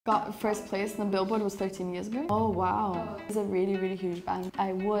Got first place in the Billboard was 13 years ago. Oh wow. It's a really, really huge band.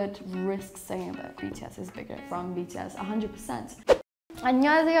 I would risk saying that BTS is bigger from BTS 100%.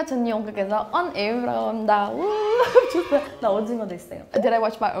 안녕하세요. 저는 영국에서 on air라고 합니다. 나 오징어도 있어요. Did I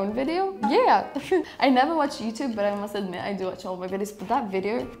watch my own video? Yeah. I never watch YouTube, but I must admit I do watch all my videos. But that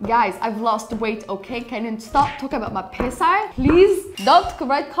video, guys, I've lost weight. Okay, can you stop talking about my 뱃살? Please don't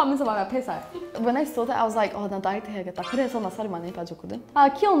write comments about my 뱃살. When I saw that, I was like, 나 다이어트 해야겠다. 그래서 나 살이 많이 빠졌거든.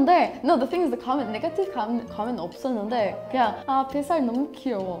 귀여운데, no, the thing is the comment, negative comment 없었는데 그냥 뱃살 너무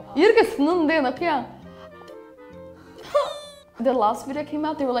귀여워. 이렇게 쓰는데 나 그냥. The last video came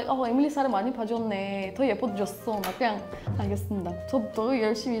out, they were like, 에밀리 살이 많이 빠졌네. 더 예뻐졌어. 나 그냥 알겠습니다. 더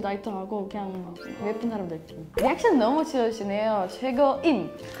열심히 다이어트하고 그냥 예쁜 사람 될게요. 리액션 너무 좋으시네요. 최고임.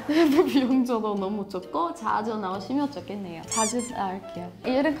 비용저도 너무 좋고 자주 나오시면 좋겠네요. 자주 나올게요.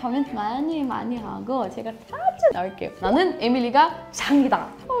 이런 코멘트 많이 하고 제가 자주 나올게요. 나는 에밀리가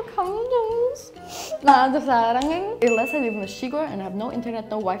장이다. 감동. 나도 사랑해. Unless I live in a 시골 and have no internet,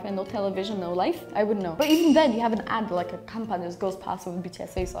 no Wi-Fi, no television, no life, I would know. But even then, you have an ad like a campaign that goes past with BTS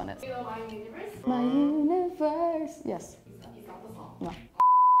face on it. You know My Universe? My universe. Yes. Is that the song? No.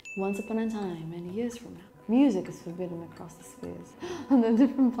 Once upon a time, many years from now, music is forbidden across the spheres. On the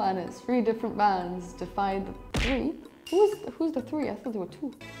different planets, 3 different bands defy the 3. Who's the 3? I thought there were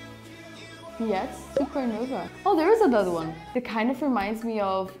 2. Yes, supernova. Oh, there is another one. It kind of reminds me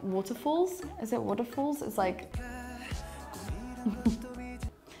of waterfalls. Is it waterfalls? It's like...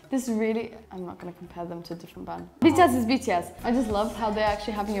 This really... I'm not gonna compare them to a different band. BTS is BTS. I just love how they're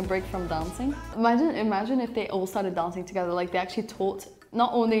actually having a break from dancing. Imagine if they all started dancing together, like they actually taught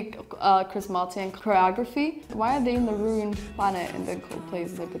not only Chris Martin and choreography. Why are they in the ruined planet and then Coldplay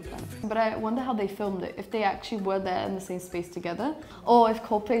is in a good planet? But I wonder how they filmed it, if they actually were there in the same space together, or if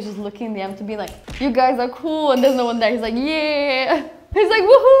Coldplay is just looking in the end to be like, you guys are cool, and there's no one there. He's like, yeah! He's like,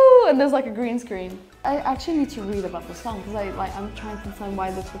 woohoo! And there's like a green screen. I actually need to read about the song because I'm trying to understand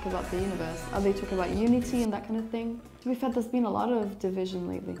why they talk about the universe. Are they talking about unity and that kind of thing? To be fair, there's been a lot of division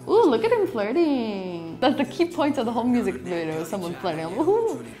lately. Ooh, look at him flirting! That's the key point of the whole music video, someone flirting.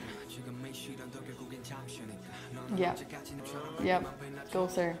 Ooh. Yeah. Yep. Go,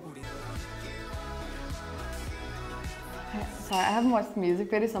 sir. Sorry, I haven't watched the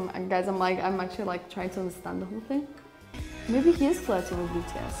music video, so I'm actually like trying to understand the whole thing. Maybe he is flirting with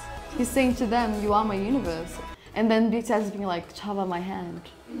BTS. He's saying to them, you are my universe. And then BTS is being like, Chava my hand.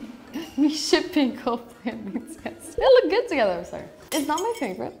 Me shipping Coldplay and BTS. They look good together, I'm sorry. It's not my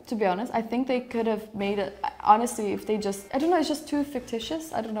favorite, to be honest. I think they could have made it, honestly, if they just, I don't know, it's just too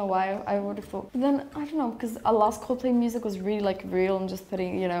fictitious. I don't know why I would have thought. But then, I don't know, because our last Coldplay music was really like real and just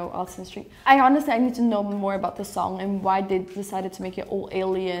putting, you know, arts in the street. I need to know more about the song and why they decided to make it all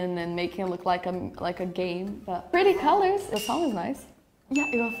alien and making it look like a game. But pretty colors. The song is nice. Yeah,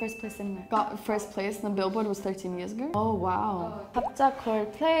 it got first place in there. Got first place in the Billboard was 13 years ago. Oh wow. 합작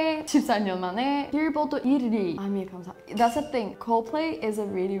Coldplay 14년 만에 빌보드 1위. 감사합니다. That's the thing. Coldplay is a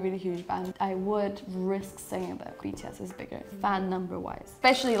really, really huge band. I would risk saying that BTS is bigger, fan number wise.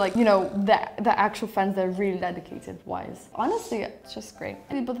 Especially like, you know, the actual fans that are really dedicated wise. Honestly, it's just great.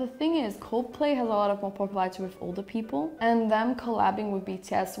 But the thing is, Coldplay has a lot of more popularity with older people, and them collabing with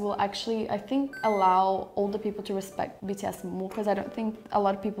BTS will actually, I think, allow older people to respect BTS more, because I don't think a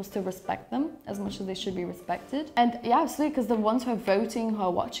lot of people still respect them as much as they should be respected. And yeah, absolutely, because the ones who are voting, who are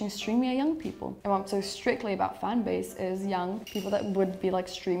watching streaming are young people. And what I'm so strictly about fan base is young people that would be like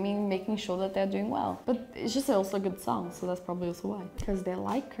streaming, making sure that they're doing well. But it's just also a good song, so that's probably also why. Because they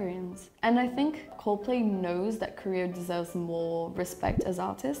like Koreans. And I think Coldplay knows that Korea deserves more respect as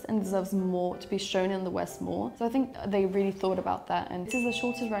artists and deserves more to be shown in the West more. So I think they really thought about that. And this is the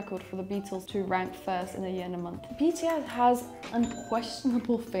shortest record for the Beatles to rank first in a year and a month. BTS has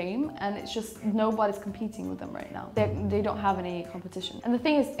unquestionable fame, and it's just nobody's competing with them right now. They don't have any competition. And the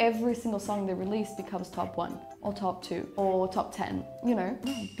thing is, every single song they release becomes top 1 or top 2 or top 10. You know,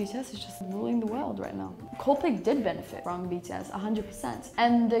 BTS is just ruling the world right now. Coldplay did benefit from BTS 100%.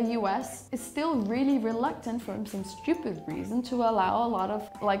 And the US is still really reluctant for some stupid reason to allow a lot of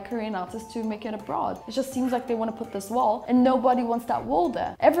like Korean artists to make it abroad. It just seems like they want to put this wall and nobody wants that wall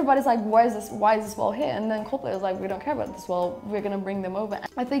there. Everybody's like, why is this wall here? And then Coldplay is like, we don't care about this wall, we're gonna bring them over.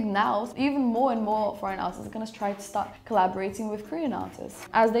 I think now even more and more foreign artists are gonna try to start collaborating with Korean artists,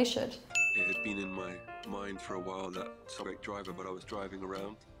 as they should. It had been in my mind for a while that Great Driver, but I was driving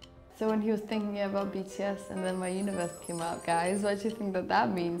around. So when he was thinking about BTS and then My Universe came out, guys, what do you think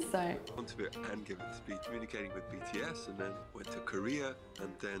that means? Sorry. Onto it and give a speech communicating with BTS, and then went to Korea, and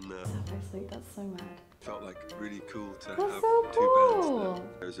then Obviously, that's so mad. felt like really cool to That's have so two bands cool.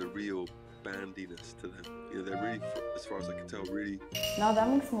 that there's a real bandiness to them. You know, they're really, as far as I can tell, really. Now that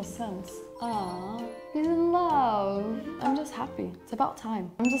makes more sense. Ah, he's in love. I'm just happy. It's about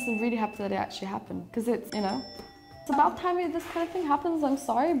time. I'm just really happy that it actually happened because it's, you know, it's about time this kind of thing happens. I'm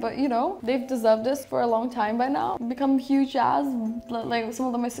sorry, but you know, they've deserved this for a long time by now. Become huge as like some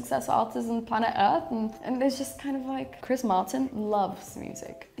of the most successful artists on planet Earth, and it's just kind of like Chris Martin loves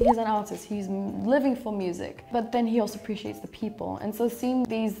music. He's an artist. He's living for music, but then he also appreciates the people. And so seeing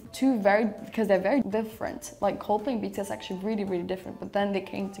these two because they're very different, like Coldplay and BTS are actually really, really different, but then they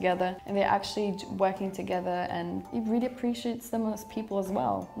came together and they're actually working together, and he really appreciates them as people as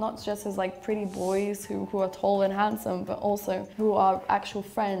well, not just as like pretty boys who are tall and handsome, but also who are actual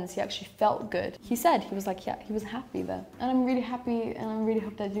friends. He actually felt good. He said, he was like, yeah, he was happy there. And I'm really happy, and I really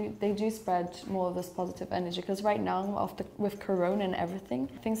hope that they do spread more of this positive energy, because right now, with Corona and everything,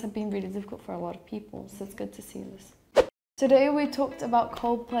 things have been really difficult for a lot of people, so it's good to see this. Today we talked about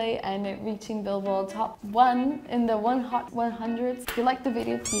Coldplay and it reaching Billboard Top 1 in the Hot 100s. If you liked the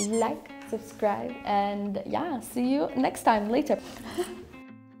video, please like, subscribe, and yeah, see you next time, later.